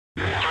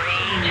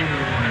Hey,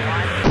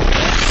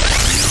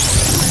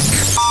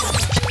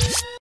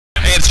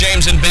 it's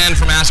James and Ben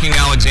from Asking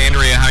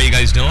Alexandria. How are you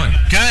guys doing?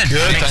 Good.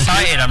 I'm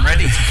excited. I'm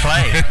ready to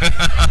play.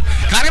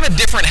 Kind of a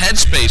different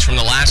headspace from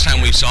the last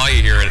time we saw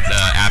you here at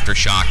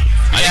Aftershock.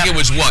 I think it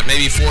was, what,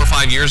 maybe 4 or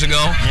 5 years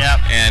ago? Yeah.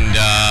 And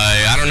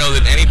I don't know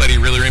that anybody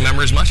really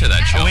remembers much of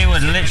that show. We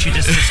were literally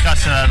just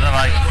discussing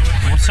like,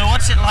 so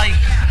what's it like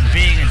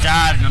being a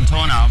dad on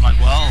tour now? I'm like,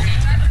 well,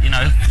 you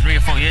know, 3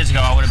 or 4 years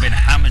ago I would have been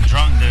hammered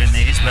drunk doing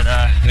these, but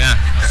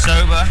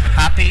sober,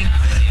 happy,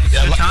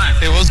 good time.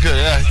 It was good,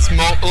 yeah. It's a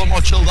lot more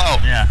chilled out.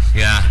 Yeah.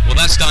 Yeah, well,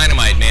 that's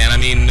dynamite, man. I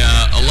mean,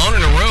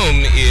 Alone in a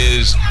Room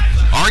is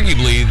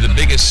arguably the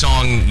biggest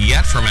song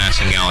yet from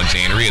Asking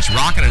Alexandria. It's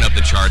rocketing up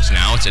the charts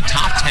now. It's a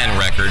top 10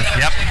 record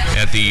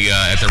at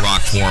the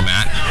rock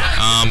format.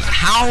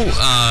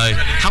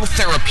 How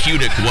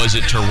therapeutic was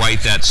it to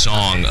write that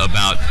song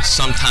about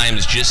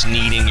sometimes just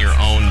needing your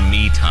own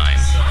me time?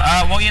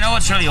 Well, you know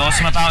what's really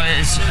awesome about it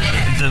is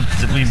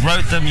we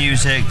wrote the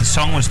music, the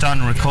song was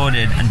done,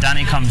 recorded, and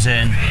Danny comes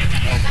in,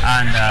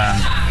 and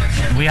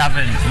we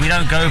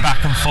don't go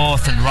back and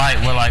forth and write.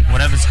 We're like,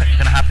 whatever's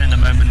going to happen in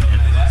the moment,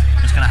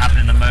 it's going to happen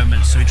in the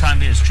moment. So we try and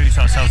be as true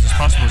to ourselves as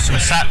possible. So we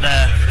sat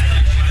there,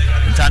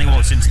 and Danny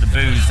walks into the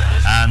booth,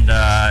 and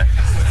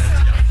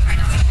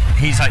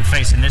he's like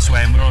facing this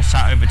way, and we're all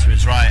sat over to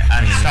his right,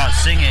 and he starts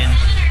singing.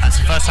 And it's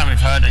the first time we've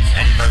heard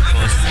any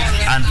vocals,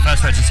 and the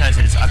first words he says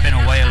is, "I've been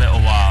away a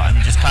little while," and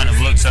he just kind of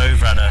looks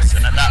over at us,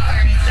 and it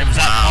was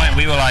that point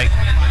we were like,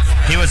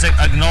 he was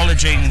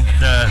acknowledging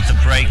the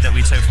break that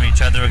we took from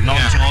each other,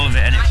 acknowledging all of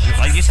it, and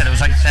like you said, it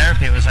was like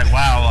therapy. It was like,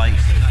 wow, like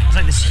it was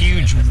like this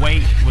huge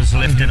weight was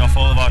lifted off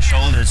all of our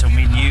shoulders, and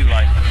we knew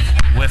like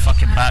we're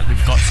fucking back, we've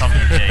got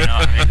something here, you know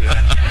what I mean?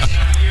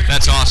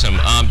 That's awesome.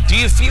 Do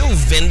you feel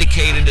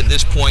vindicated at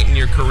this point in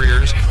your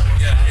careers?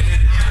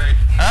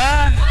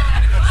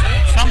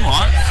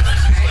 Somewhat.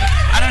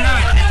 I don't know.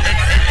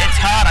 It's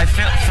hard. I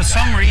feel, for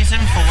some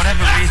reason, for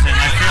whatever reason,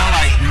 I feel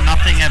like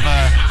nothing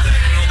ever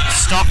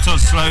stopped or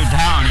slowed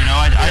down. You know,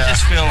 I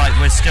just feel like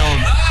we're still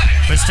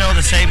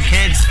the same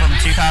kids from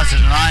 2009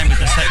 with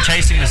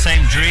chasing the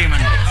same dream,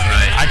 and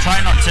I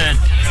try not to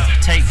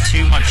take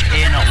too much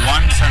in at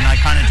once, and I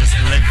kind of just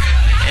live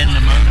in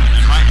the moment.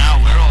 And right now,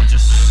 we're all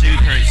just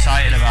super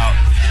excited about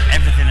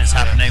everything that's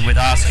happening with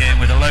Asking,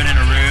 with Alone in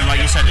a Room.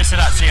 Like you said, this is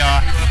actually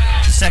our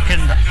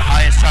second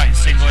highest charting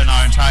single in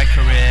our entire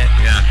career.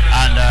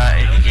 And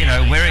you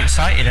know, we're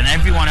excited, and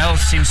everyone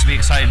else seems to be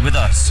excited with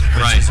us,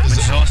 which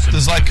is awesome.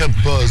 There's like a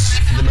buzz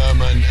at the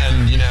moment,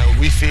 and you know,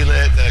 we feel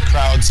it, the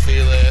crowds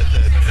feel it,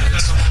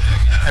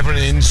 everyone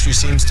in the industry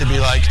seems to be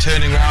like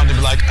turning around and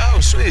be like, oh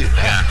sweet,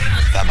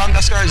 that band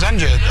Asking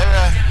Alexandria,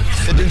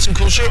 they're doing some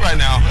cool shit right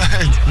now.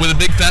 With a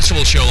big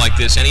festival show like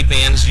this, any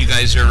bands you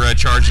guys are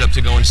charged up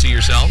to go and see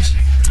yourselves?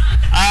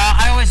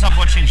 I always love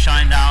watching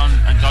Shinedown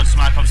and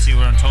Godsmack. Obviously,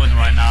 we're on tour with them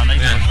right now, and they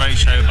do a great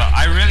show. But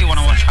I really want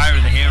to watch Hire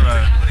the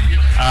Hero.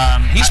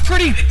 He's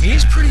pretty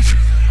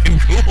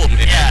cool,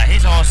 man. Yeah,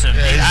 he's awesome,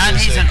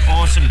 he's an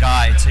awesome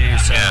guy too.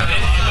 So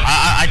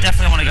I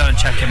definitely want to go and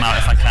check him out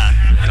if I can.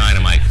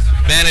 Dynamite.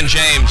 Ben and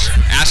James,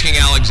 Asking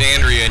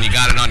Alexandria, and you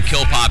got it on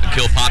Kill Pop at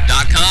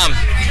killpop.com.